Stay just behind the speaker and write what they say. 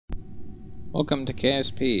Welcome to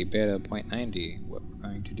KSP Beta 0.90. What we're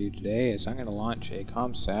going to do today is I'm going to launch a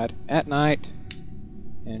ComSat at night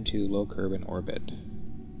into low Kerbin orbit.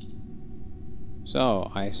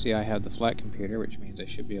 So I see I have the flight computer, which means I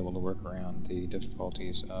should be able to work around the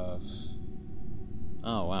difficulties of...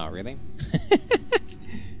 Oh wow, really?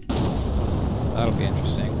 That'll be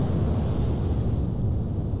interesting.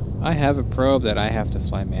 I have a probe that I have to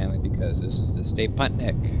fly manually because this is the State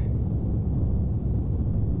Puntnik.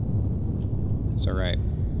 That's alright.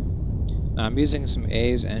 Now I'm using some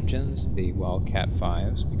A's engines, the Wildcat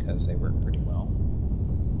 5s, because they work pretty well.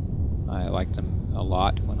 I liked them a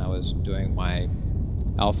lot when I was doing my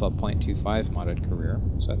Alpha 0.25 modded career,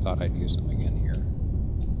 so I thought I'd use them again here.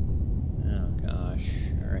 Oh gosh.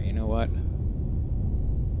 Alright, you know what?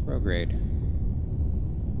 Prograde.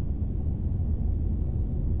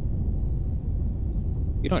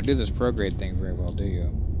 You don't do this prograde thing very well, do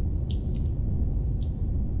you?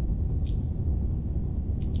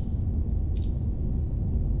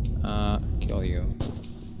 Kill you.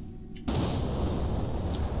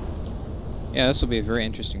 Yeah, this will be a very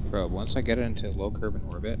interesting probe. Once I get it into low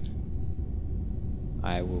Kerbin orbit,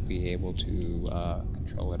 I will be able to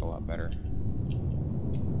control it a lot better.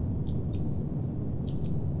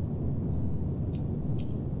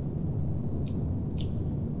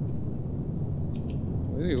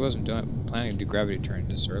 I really wasn't planning to do gravity turn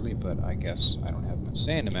this early, but I guess I don't have much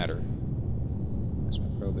say in the matter, because my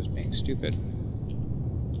probe is being stupid.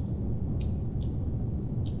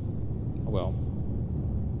 Well.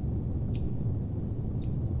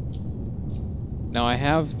 Now I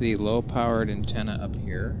have the low-powered antenna up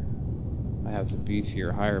here. I have the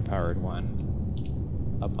beefier, higher-powered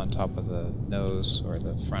one up on top of the nose, or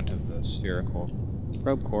the front of the spherical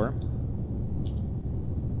probe core.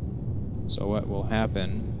 So what will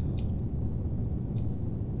happen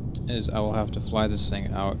is I will have to fly this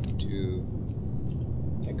thing out to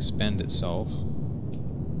expend itself.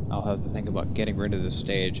 I'll have to think about getting rid of the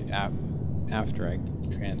stage after I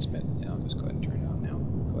transmit. I'll just go ahead and turn it on now.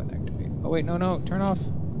 Go ahead and activate. Oh wait, no, turn off!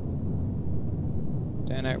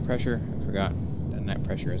 Dynamic pressure, I forgot. Dynamic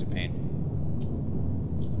pressure is a pain.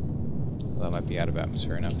 Well, that might be out of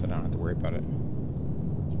atmosphere enough that I don't have to worry about it.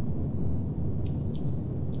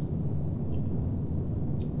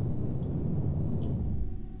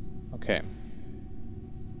 Okay.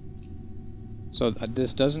 So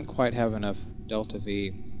this doesn't quite have enough delta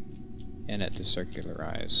V in it to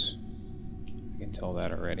circularize. I can tell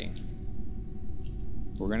that already.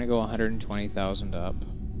 We're going to go 120,000 up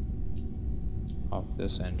off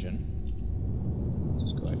this engine.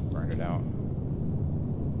 Just go ahead and burn it out.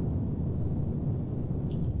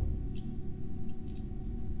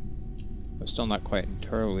 I'm still not quite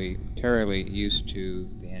entirely used to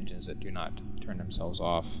the engines that do not turn themselves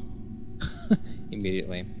off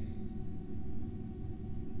immediately.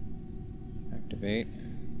 Activate.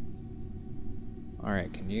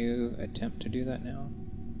 Alright, can you attempt to do that now?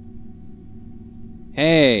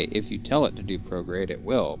 Hey, if you tell it to do prograde, it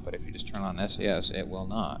will, but if you just turn on SAS, it will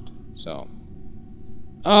not. So,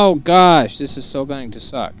 oh gosh, this is so going to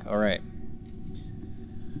suck. Alright.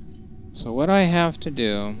 So what I have to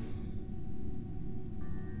do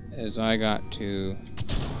is I got to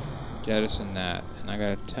jettison that, and I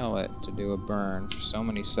got to tell it to do a burn for so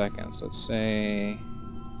many seconds. Let's say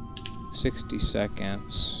 60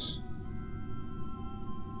 seconds.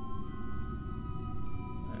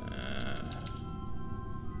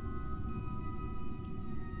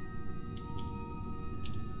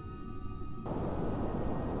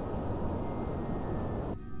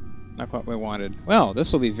 Not what we wanted. Well,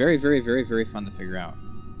 this will be very, very, very, very fun to figure out.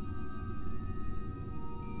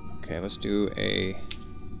 Okay, let's do a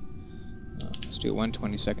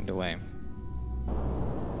 1/22 delay.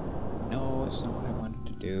 No, it's not what I wanted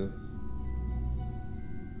to do.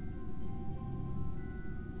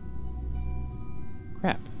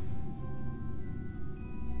 Crap.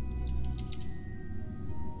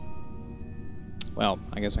 Well,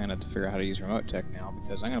 I guess I'm gonna have to figure out how to use Remote Tech now,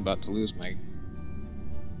 because I'm about to lose my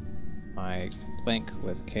link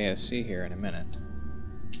with KSC here in a minute.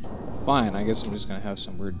 Fine, I guess I'm just gonna have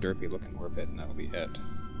some weird derpy looking orbit and that'll be it.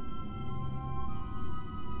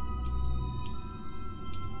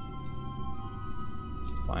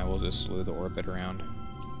 Fine, we'll just slew the orbit around.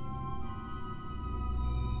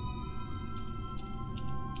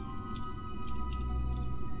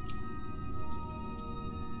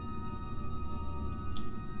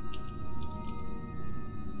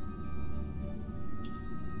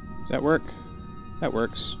 Does that work? That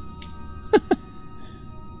works.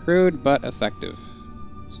 Crude but effective.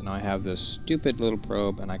 So now I have this stupid little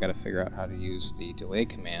probe and I gotta figure out how to use the delay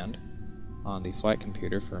command on the flight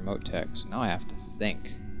computer for Remote Tech, so now I have to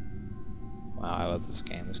think. Wow, I love this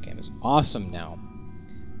game. This game is awesome now.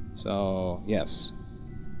 So, yes.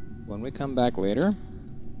 When we come back later,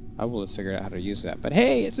 I will have figured out how to use that. But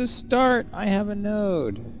hey, it's a start! I have a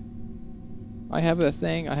node! I have a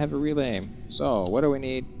thing, I have a relay. So, what do we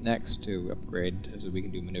need next to upgrade so we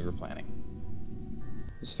can do maneuver planning?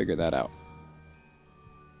 Let's figure that out.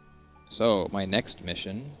 So, my next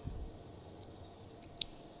mission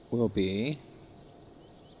will be...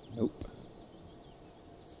 Nope.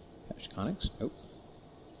 Patch Conics? Nope.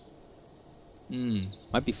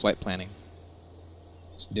 Might be flight planning.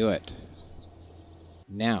 Let's do it.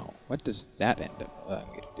 Now, what does that end up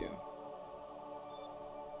allowing me to do?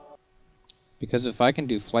 Because if I can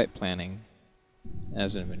do flight planning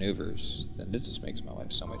as in maneuvers, then it just makes my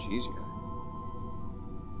life so much easier.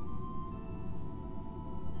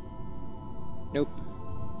 Nope.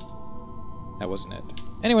 That wasn't it.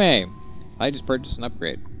 Anyway, I just purchased an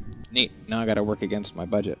upgrade. Neat. Now I gotta work against my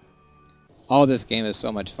budget. All this game is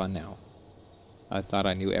so much fun now. I thought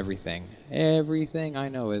I knew everything. Everything I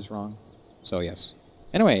know is wrong. So yes.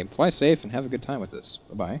 Anyway, fly safe and have a good time with this.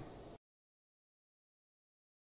 Bye-bye.